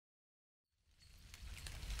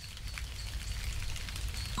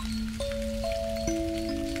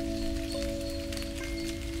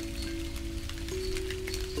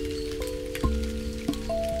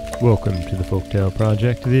Welcome to the Folktale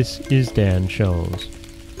Project. This is Dan Scholes.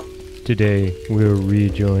 Today we're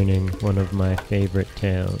rejoining one of my favorite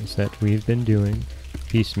tales that we've been doing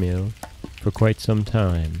piecemeal for quite some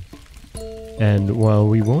time. And while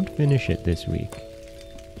we won't finish it this week,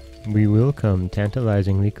 we will come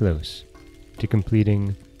tantalizingly close to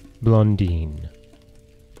completing Blondine.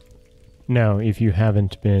 Now, if you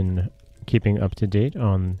haven't been keeping up to date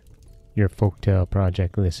on your Folktale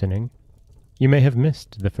Project listening, you may have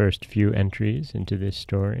missed the first few entries into this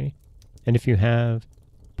story, and if you have,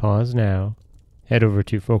 pause now, head over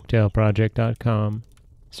to folktaleproject.com,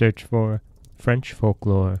 search for French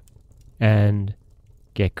folklore, and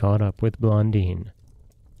get caught up with Blondine,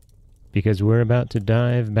 because we're about to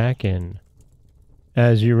dive back in.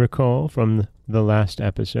 As you recall from the last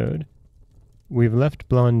episode, we've left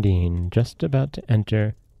Blondine just about to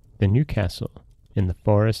enter the new castle in the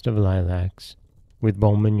Forest of Lilacs with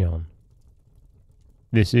Bonne-Biche.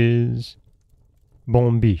 This is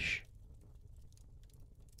Bonne-Biche.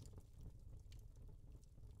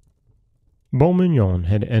 Bonne-Biche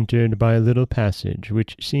had entered by a little passage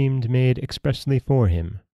which seemed made expressly for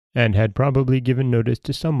him, and had probably given notice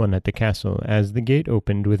to someone at the castle as the gate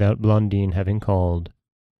opened without Blondine having called.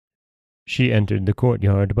 She entered the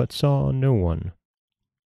courtyard but saw no one.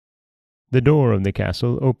 The door of the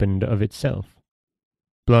castle opened of itself.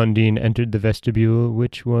 Blondine entered the vestibule,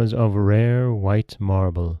 which was of rare white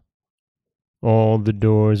marble. All the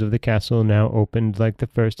doors of the castle now opened like the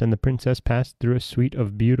first, and the princess passed through a suite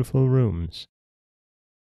of beautiful rooms.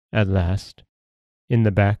 At last, in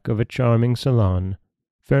the back of a charming salon,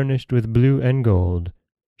 furnished with blue and gold,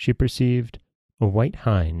 she perceived a white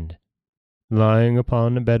hind, lying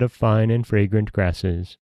upon a bed of fine and fragrant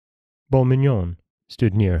grasses. Bonne-Biche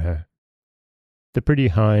stood near her. The pretty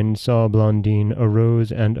hind saw Blondine,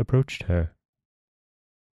 arose and approached her.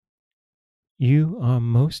 "You are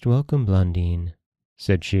most welcome, Blondine,"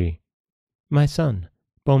 said she. "My son,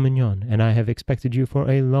 Bonne-Biche, and I have expected you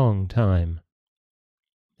for a long time."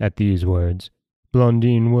 At these words,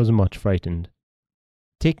 Blondine was much frightened.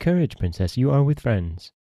 "Take courage, princess, you are with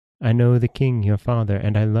friends. I know the king your father,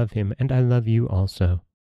 and I love him, and I love you also."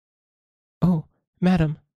 "Oh,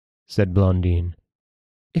 madam," said Blondine,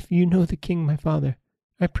 "if you know the king my father,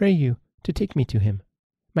 I pray you to take me to him.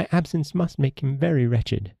 My absence must make him very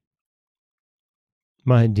wretched."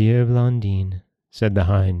 "My dear Blondine," said the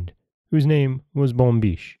hind, whose name was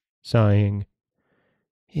Bonne-Biche, sighing,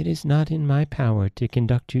 "it is not in my power to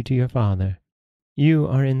conduct you to your father. You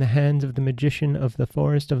are in the hands of the magician of the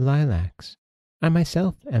Forest of Lilacs. I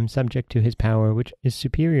myself am subject to his power, which is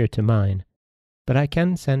superior to mine, but I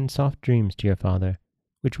can send soft dreams to your father,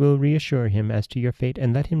 which will reassure him as to your fate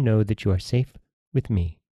and let him know that you are safe with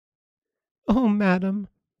me." "Oh, madam,"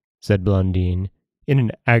 said Blondine, in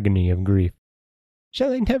an agony of grief,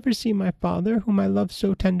 "shall I never see my father, whom I love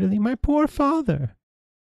so tenderly, my poor father?"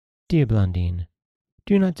 "Dear Blondine,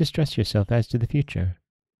 do not distress yourself as to the future.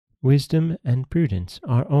 Wisdom and prudence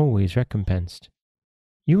are always recompensed.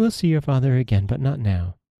 You will see your father again, but not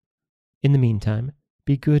now. In the meantime,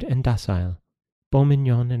 be good and docile.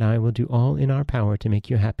 Bonne-Biche and I will do all in our power to make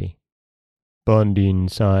you happy." Blondine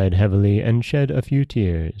sighed heavily and shed a few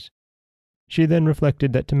tears. She then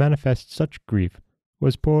reflected that to manifest such grief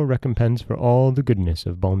was poor recompense for all the goodness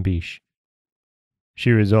of Bonne-Biche.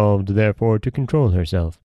 She resolved, therefore, to control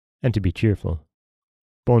herself, and to be cheerful.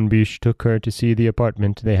 Bonne-Biche took her to see the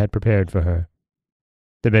apartment they had prepared for her.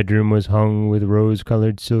 The bedroom was hung with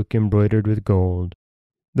rose-colored silk embroidered with gold.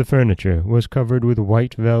 The furniture was covered with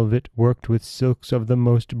white velvet worked with silks of the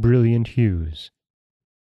most brilliant hues.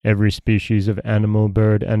 Every species of animal,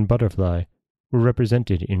 bird, and butterfly were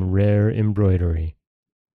represented in rare embroidery.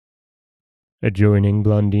 Adjoining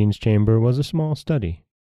Blondine's chamber was a small study.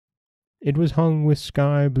 It was hung with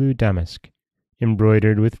sky-blue damask,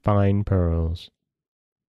 embroidered with fine pearls.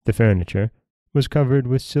 The furniture was covered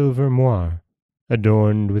with silver moire,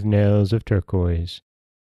 adorned with nails of turquoise.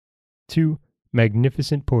 Two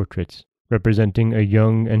magnificent portraits, representing a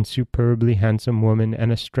young and superbly handsome woman and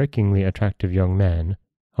a strikingly attractive young man,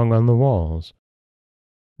 hung on the walls.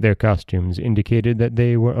 Their costumes indicated that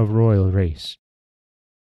they were of royal race.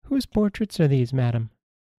 "Whose portraits are these, madam?"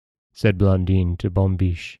 said Blondine to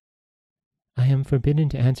Bonne-Biche. "I am forbidden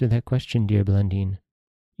to answer that question, dear Blondine.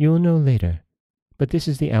 You will know later, but this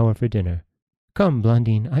is the hour for dinner. Come,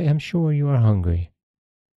 Blondine, I am sure you are hungry."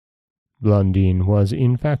 Blondine was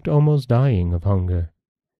in fact almost dying of hunger.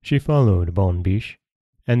 She followed Bonne-Biche,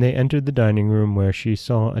 and they entered the dining room, where she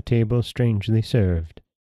saw a table strangely served.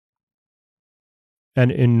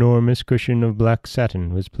 An enormous cushion of black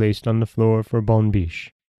satin was placed on the floor for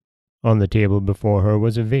Bonne-Biche. On the table before her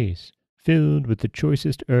was a vase Filled with the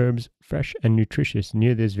choicest herbs, fresh and nutritious,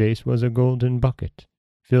 near this vase was a golden bucket,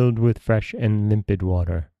 filled with fresh and limpid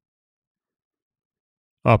water.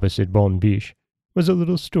 Opposite Bonne-Biche was a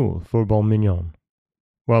little stool for Bonne-Mignon,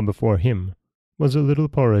 while before him was a little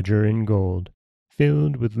porringer in gold,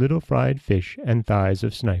 filled with little fried fish and thighs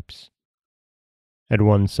of snipes. At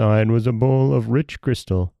one side was a bowl of rich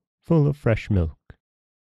crystal, full of fresh milk.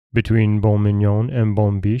 Between Bonne-Mignon and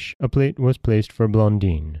Bonne-Biche a plate was placed for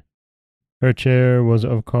Blondine. Her chair was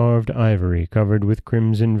of carved ivory covered with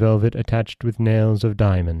crimson velvet attached with nails of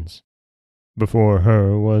diamonds. Before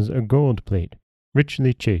her was a gold plate,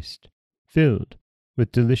 richly chased, filled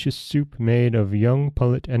with delicious soup made of young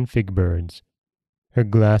pullet and fig birds. Her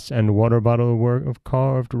glass and water bottle were of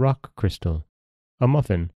carved rock crystal. A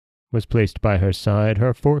muffin was placed by her side,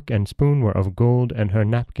 her fork and spoon were of gold, and her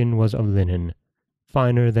napkin was of linen,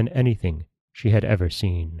 finer than anything she had ever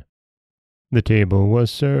seen. The table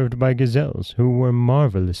was served by gazelles who were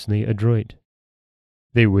marvelously adroit.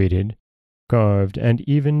 They waited, carved, and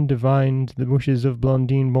even divined the wishes of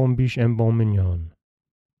Blondine, Bonne-Biche, and Bonne-Mignon.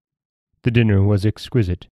 The dinner was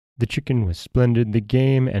exquisite. The chicken was splendid, the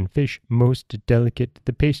game and fish most delicate,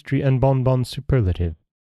 the pastry and bonbons superlative.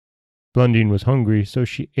 Blondine was hungry, so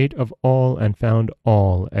she ate of all and found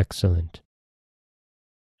all excellent.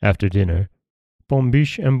 After dinner,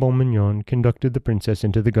 Bonne-Biche and Bonne-Mignon conducted the princess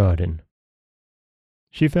into the garden.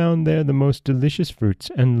 She found there the most delicious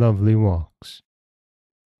fruits and lovely walks.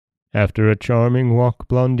 After a charming walk,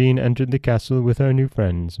 Blondine entered the castle with her new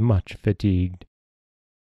friends, much fatigued.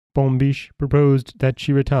 Bonne-Biche proposed that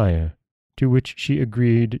she retire, to which she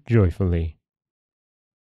agreed joyfully.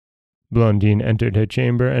 Blondine entered her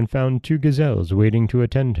chamber and found 2 gazelles waiting to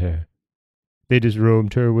attend her. They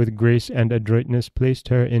disrobed her with grace and adroitness, placed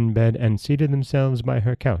her in bed, and seated themselves by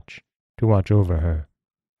her couch to watch over her.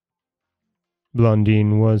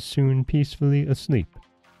 Blondine was soon peacefully asleep,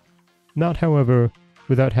 not, however,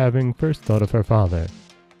 without having first thought of her father,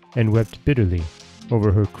 and wept bitterly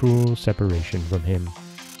over her cruel separation from him.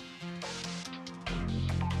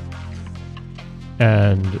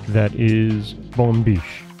 And that is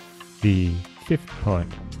Bonne-Biche, the 5th part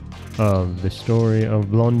of the story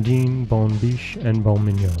of Blondine, Bonne-Biche, and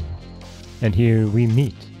Bonne-Mignon. And here we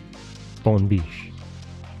meet Bonne-Biche.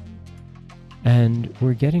 And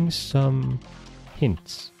we're getting some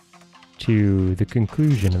hints to the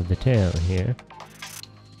conclusion of the tale here,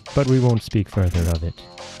 but we won't speak further of it.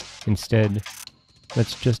 Instead,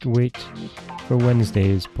 let's just wait for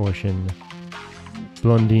Wednesday's portion,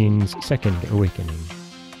 Blondine's Second Awakening.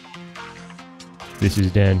 This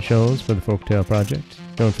is Dan Scholes for the Folktale Project.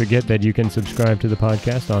 Don't forget that you can subscribe to the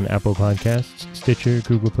podcast on Apple Podcasts, Stitcher,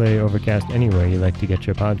 Google Play, Overcast, anywhere you like to get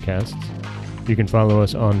your podcasts. You can follow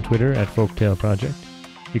us on Twitter at Folktale Project.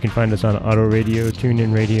 You can find us on Auto Radio,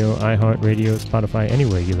 TuneIn Radio, iHeartRadio, Spotify,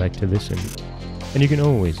 anywhere you like to listen. And you can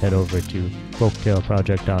always head over to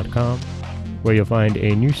folktaleproject.com, where you'll find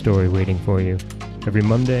a new story waiting for you every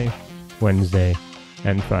Monday, Wednesday,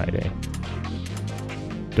 and Friday.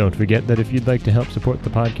 Don't forget that if you'd like to help support the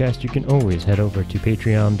podcast, you can always head over to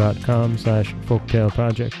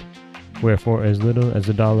patreon.com/folktaleproject, where for as little as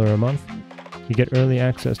 $1 a month, you get early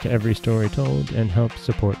access to every story told and help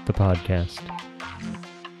support the podcast.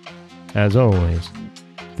 As always,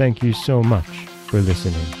 thank you so much for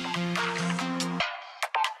listening.